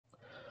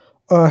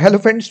Hello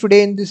friends,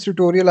 today in this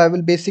tutorial I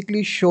will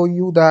basically show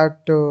you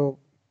that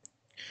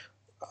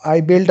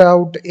I built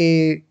out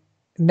a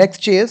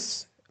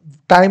Next.js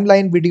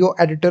timeline video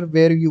editor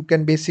where you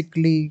can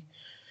basically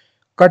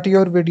cut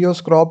your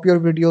videos, crop your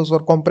videos,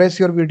 or compress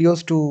your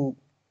videos to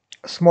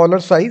smaller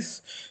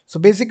size. So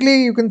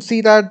basically you can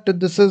see that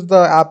this is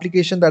the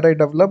application that I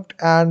developed,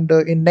 and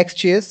in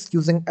Next.js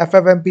using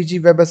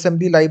FFMPEG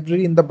WebAssembly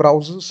library in the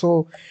browser.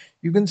 So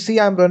you can see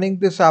I'm running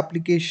this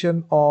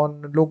application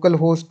on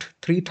localhost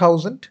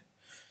 3000,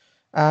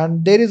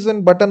 and there is a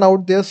button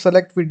out there,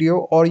 select video,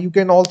 or you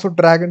can also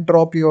drag and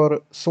drop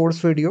your source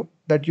video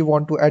that you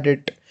want to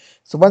edit.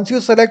 So once you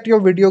select your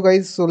video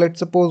guys, so let's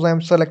suppose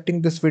I'm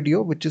selecting this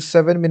video which is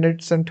 7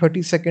 minutes and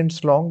 30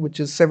 seconds long, which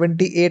is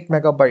 78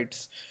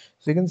 megabytes.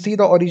 So you can see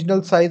the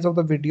original size of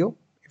the video.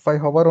 If I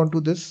hover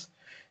onto this,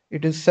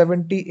 it is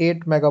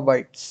 78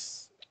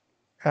 megabytes.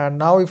 And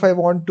now if I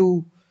want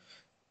to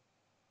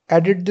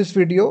edit this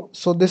video,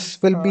 so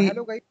this will be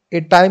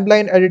a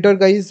timeline editor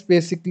guys.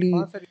 Basically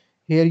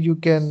here you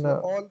can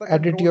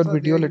edit your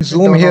video. Let's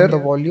zoom here the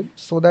volume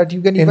so that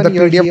you can even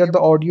hear the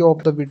audio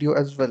of the video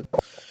as well.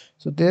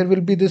 So there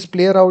will be this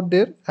player out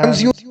there,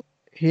 and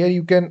here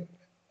you can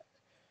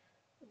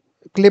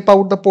clip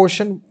out the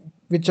portion,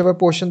 whichever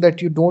portion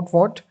that you don't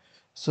want.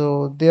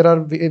 So there are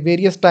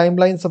various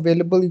timelines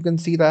available. You can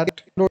see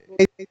that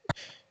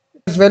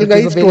as well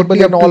guys,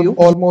 totally in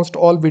almost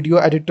all video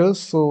editors.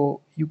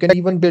 So you can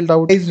even build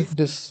out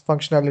this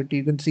functionality.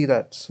 You can see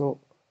that. So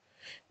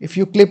if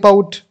you clip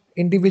out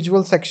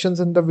individual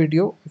sections in the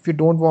video, if you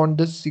don't want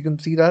this, you can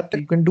see that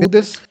you can do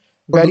this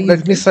very easily.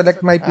 Let me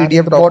select my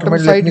PDF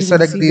document. Let me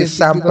select the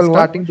sample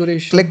starting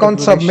duration. Click on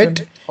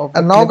submit,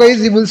 and now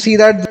guys you will see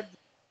that.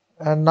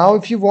 And now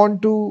if you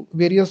want to,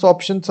 various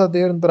options are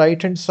there on the right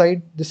hand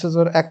side. This is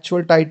our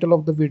actual title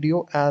of the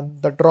video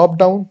and the drop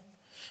down,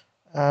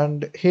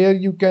 and here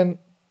you can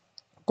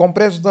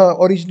compress the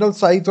original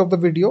size of the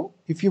video.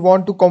 If you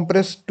want to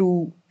compress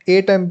to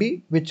 8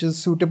 MB, which is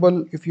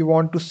suitable if you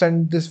want to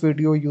send this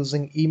video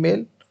using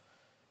email.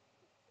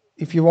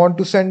 If you want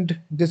to send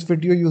this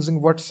video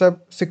using WhatsApp,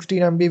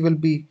 16 MB will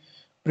be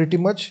pretty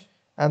much,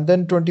 and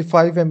then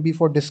 25 MB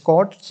for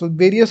Discord. So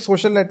various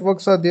social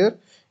networks are there.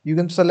 You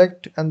can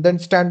select, and then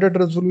standard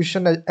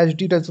resolution,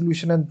 HD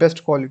resolution, and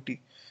best quality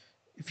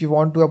if you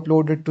want to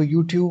upload it to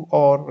YouTube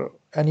or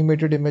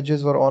animated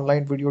images or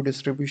online video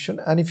distribution.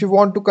 And if you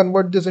want to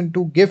convert this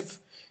into GIF,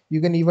 you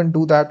can even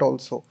do that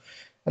also.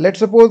 Let's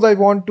suppose I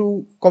want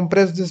to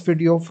compress this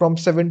video from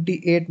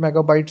 78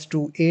 megabytes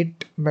to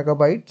 8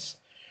 megabytes.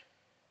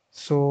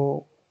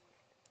 So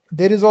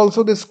there is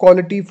also this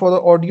quality for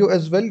the audio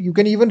as well. You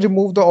can even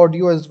remove the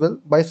audio as well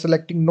by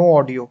selecting no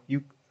audio.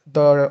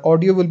 The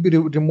audio will be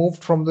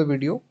removed from the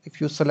video if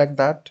you select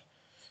that.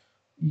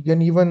 You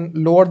can even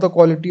lower the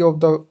quality of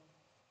the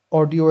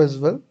audio as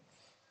well.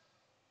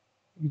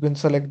 You can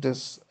select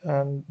this,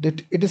 and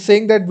it is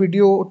saying that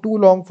video too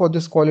long for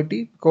this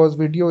quality because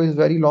video is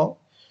very long.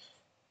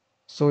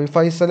 So if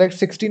I select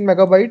 16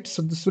 megabytes,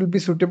 so this will be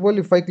suitable.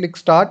 If I click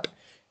start,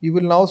 you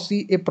will now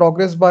see a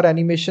progress bar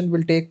animation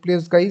will take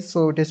place guys.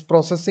 So it is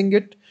processing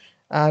it,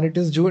 and it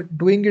is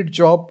doing its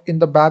job in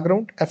the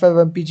background.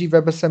 FFmpeg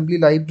WebAssembly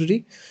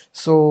library.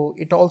 So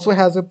it also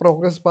has a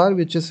progress bar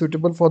which is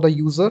suitable for the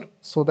user,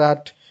 so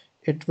that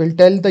it will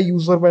tell the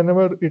user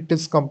whenever it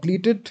is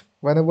completed,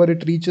 whenever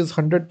it reaches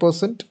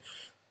 100%.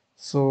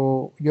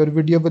 So your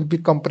video will be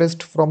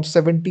compressed from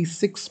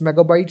 76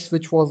 megabytes,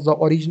 which was the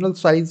original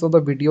size of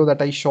the video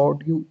that I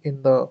showed you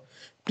in the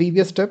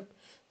previous step.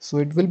 So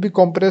it will be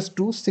compressed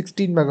to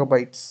 16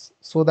 megabytes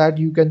so that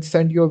you can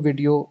send your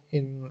video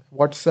in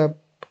WhatsApp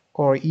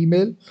or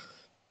email.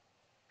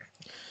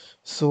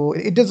 So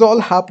it is all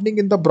happening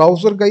in the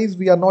browser guys.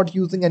 We are not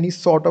using any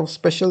sort of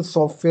special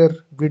software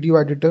video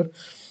editor.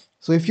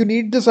 So if you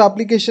need this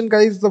application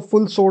guys, the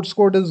full source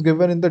code is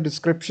given in the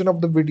description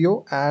of the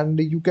video, and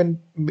you can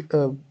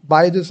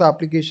buy this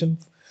application.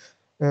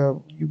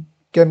 You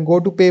can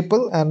go to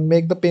PayPal and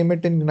make the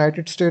payment in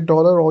United States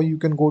dollar, or you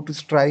can go to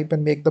Stripe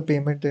and make the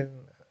payment in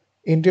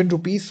Indian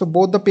rupees. So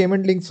both the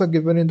payment links are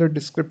given in the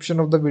description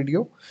of the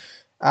video.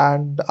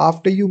 And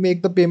after you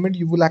make the payment,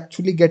 you will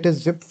actually get a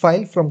zip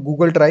file from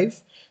Google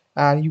Drive,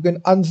 and you can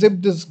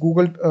unzip this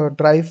Google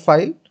Drive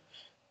file,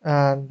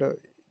 and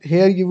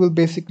here you will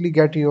basically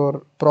get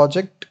your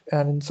project,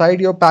 and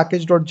inside your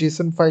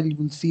package.json file you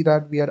will see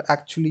that we are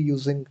actually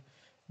using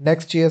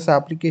Next.js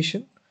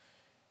application,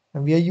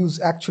 and we are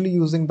actually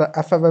using the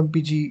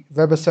FFmpeg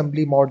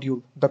WebAssembly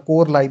module, the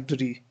core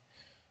library,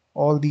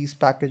 all these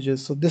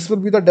packages. So this will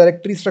be the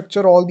directory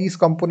structure. All these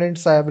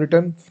components I have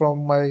written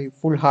from my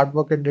full hard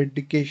work and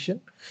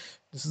dedication.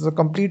 This is a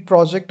complete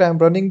project. I'm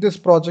running this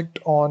project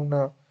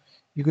on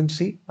you can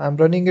see I'm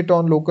running it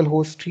on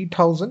localhost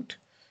 3000.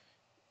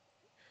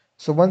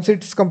 So once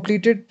it's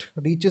completed,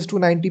 reaches to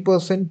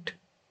 90%,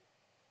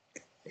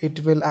 it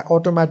will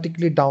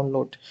automatically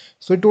download.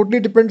 So it totally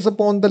depends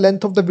upon the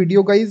length of the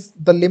video guys.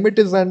 The limit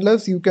is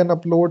endless. You can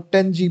upload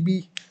 10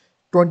 GB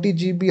 20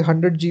 GB,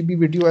 100 GB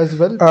video as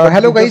well, but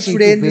Hello you just guys, need to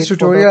today in this wait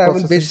for the tutorial I will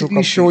processing to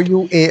basically show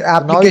complete. you a So now you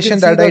can application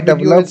see that the I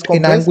video is developed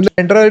in Angular. compressed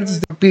Enter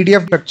is the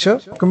PDF structure, in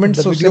document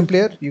the so video simply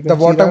player. You the can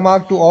see that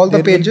watermark to all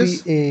the there will be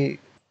pages. a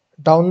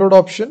download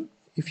option.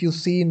 If you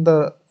see in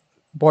the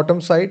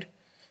bottom side,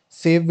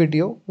 save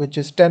video, which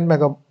is 10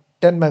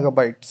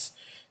 megabytes.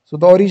 So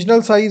the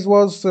original size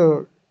was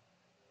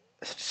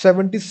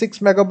 76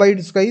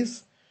 megabytes,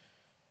 guys,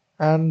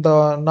 and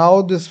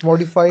now this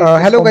modified,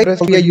 this Hello guys,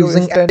 compressed we are video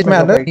using is 10 as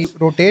manner. We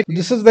megabytes. rotate. So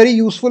this is very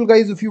useful,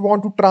 guys, if you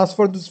want to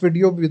transfer this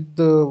video with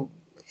the,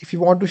 if you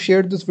want to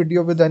share this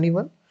video with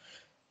anyone.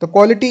 The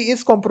quality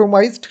is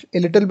compromised a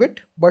little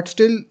bit, but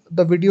still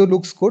the video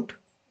looks good.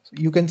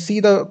 You can see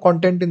the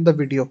content in the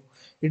video.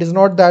 It is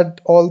not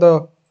that all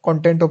the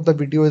content of the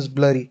video is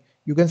blurry.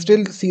 You can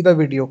still see the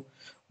video,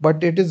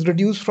 but it is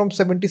reduced from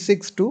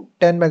 76 to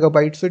 10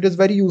 megabytes. So it is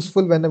very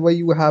useful whenever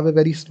you have a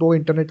very slow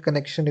internet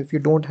connection. If you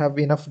don't have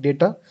enough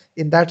data,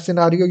 in that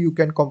scenario, you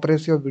can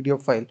compress your video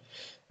file.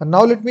 And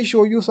now let me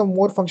show you some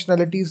more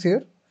functionalities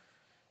here.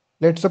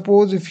 Let's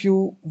suppose if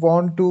you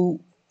want to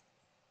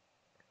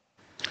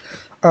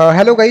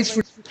Hello guys,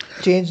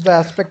 change the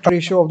aspect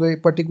ratio of the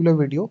particular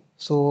video.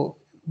 So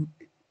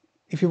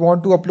if you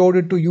want to upload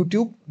it to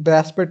YouTube, the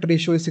aspect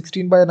ratio is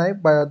 16 by 9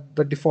 by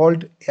the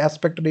default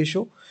aspect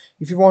ratio.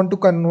 If you want to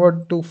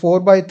convert to 4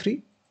 by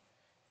 3,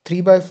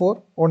 3 by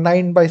 4, or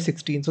 9 by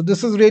 16. So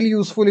this is really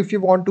useful if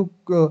you want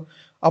to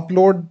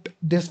upload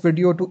this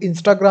video to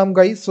Instagram,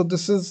 guys. So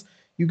this is,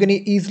 you can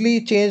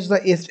easily change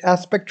the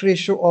aspect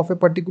ratio of a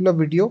particular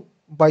video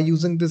by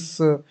using this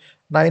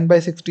 9 by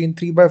 16,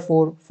 3 by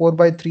 4, 4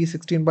 by 3,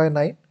 16 by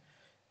 9.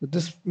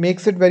 This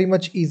makes it very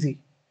much easy.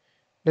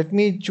 Let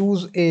me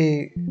choose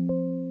a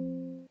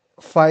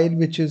file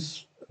which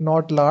is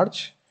not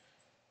large.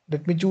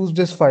 Let me choose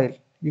this file.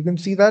 You can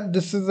see that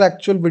this is the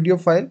actual video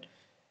file,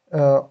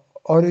 uh,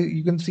 or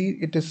you can see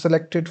it is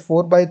selected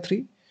 4 by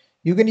 3.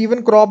 You can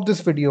even crop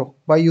this video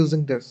by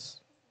using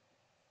this.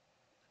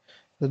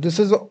 So this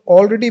is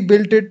already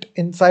built it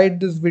inside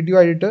this video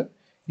editor.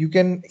 You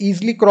can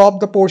easily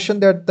crop the portion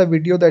that the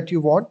video that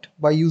you want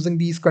by using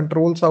these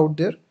controls out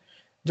there.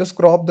 Just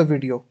crop the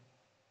video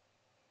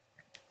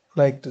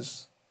like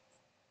this.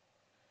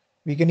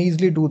 We can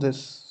easily do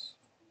this.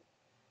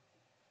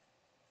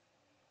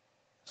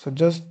 So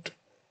just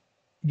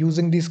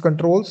using these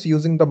controls,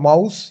 using the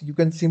mouse, you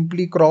can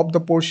simply crop the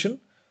portion,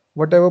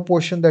 whatever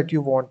portion that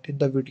you want in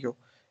the video.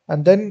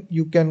 And then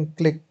you can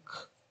click,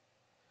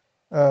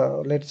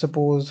 let's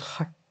suppose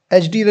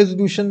HD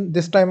resolution.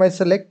 This time I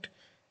select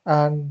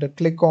and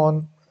click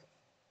on,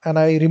 and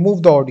I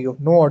remove the audio,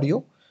 no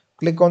audio.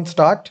 Click on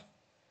start.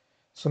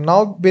 So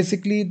now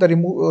basically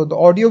the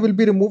audio will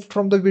be removed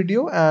from the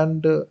video,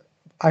 and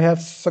I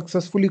have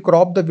successfully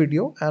cropped the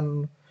video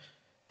and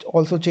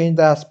also changed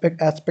the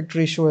aspect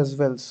ratio as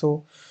well.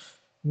 So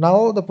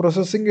now the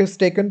processing has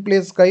taken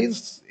place,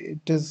 guys.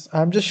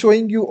 I'm just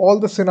showing you all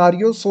the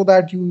scenarios so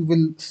that you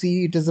will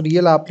see it is a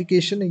real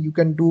application and you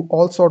can do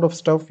all sort of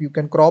stuff. You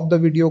can crop the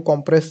video,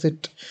 compress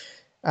it,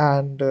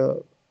 and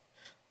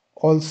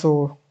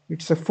also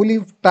it's a fully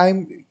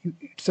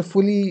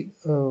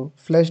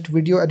fledged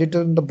video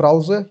editor in the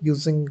browser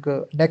using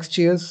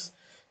Next.js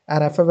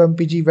and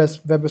FFMPEG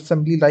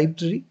WebAssembly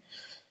library.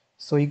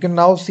 So you can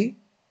now see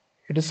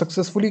it is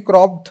successfully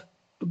cropped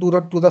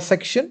to the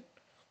section.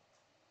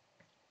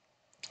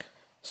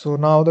 So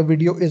now the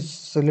video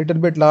is a little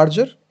bit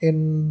larger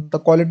in the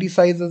quality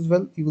size as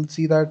well. You will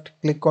see that,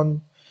 click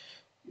on,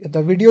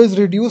 the video is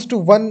reduced to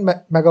 1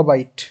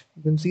 megabyte.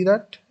 You can see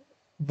that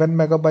 1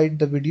 megabyte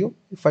the video.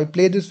 If I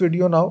play this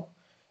video now,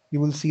 you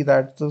will see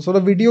that. So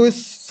the video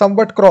is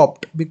somewhat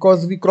cropped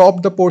because we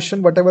cropped the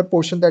portion, whatever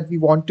portion that we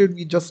wanted,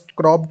 we just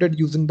cropped it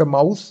using the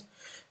mouse,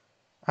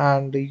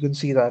 and you can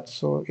see that.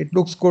 So it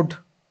looks good.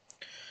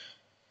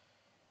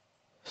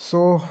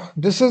 So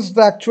this is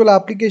the actual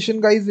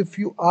application, guys. If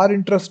you are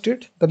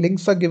interested, the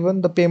links are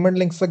given, the payment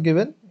links are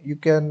given. You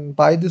can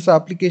buy this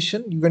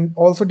application. You can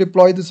also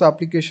deploy this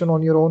application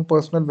on your own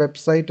personal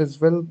website as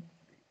well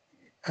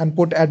and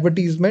put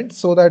advertisements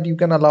so that you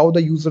can allow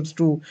the users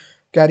to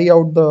carry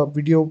out the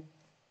video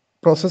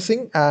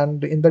processing.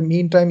 And in the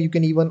meantime, you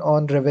can even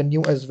earn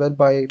revenue as well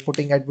by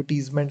putting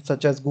advertisements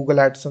such as Google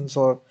AdSense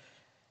or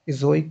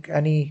Ezoic,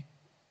 any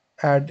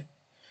ad.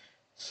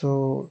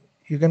 So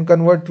you can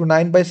convert to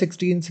 9 by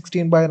 16,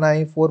 16 by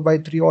 9, 4 by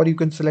 3, or you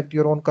can select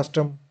your own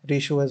custom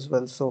ratio as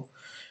well. So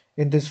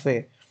in this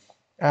way.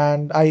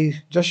 And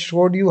I just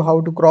showed you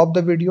how to crop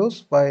the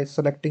videos by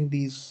selecting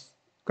these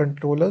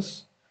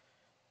controllers.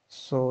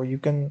 So you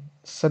can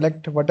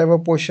select whatever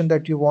portion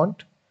that you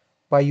want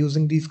by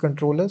using these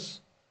controllers.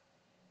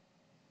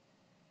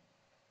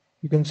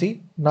 You can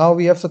see now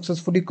we have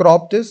successfully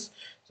cropped this.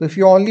 So if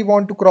you only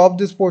want to crop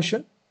this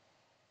portion,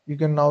 you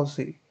can now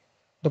see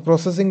the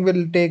processing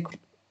will take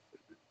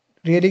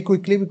really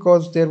quickly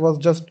because there was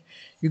just,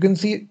 you can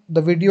see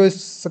the video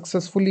is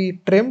successfully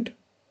trimmed,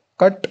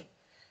 cut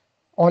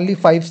only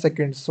 5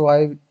 seconds. So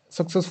I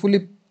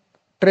successfully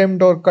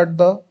trimmed or cut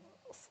the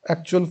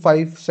actual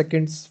 5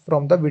 seconds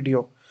from the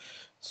video.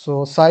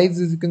 So size,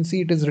 as you can see,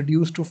 it is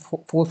reduced to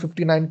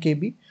 459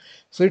 KB.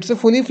 So it's a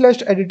fully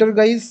fledged editor,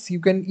 guys. You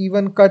can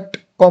even cut,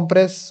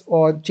 compress,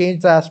 or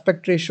change the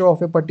aspect ratio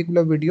of a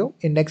particular video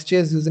in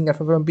Next.js using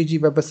FFMPEG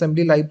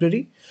WebAssembly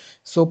library.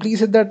 So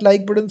please hit that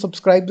like button,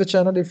 subscribe the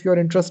channel if you are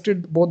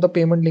interested. Both the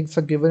payment links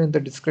are given in the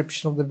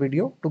description of the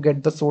video to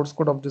get the source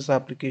code of this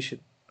application.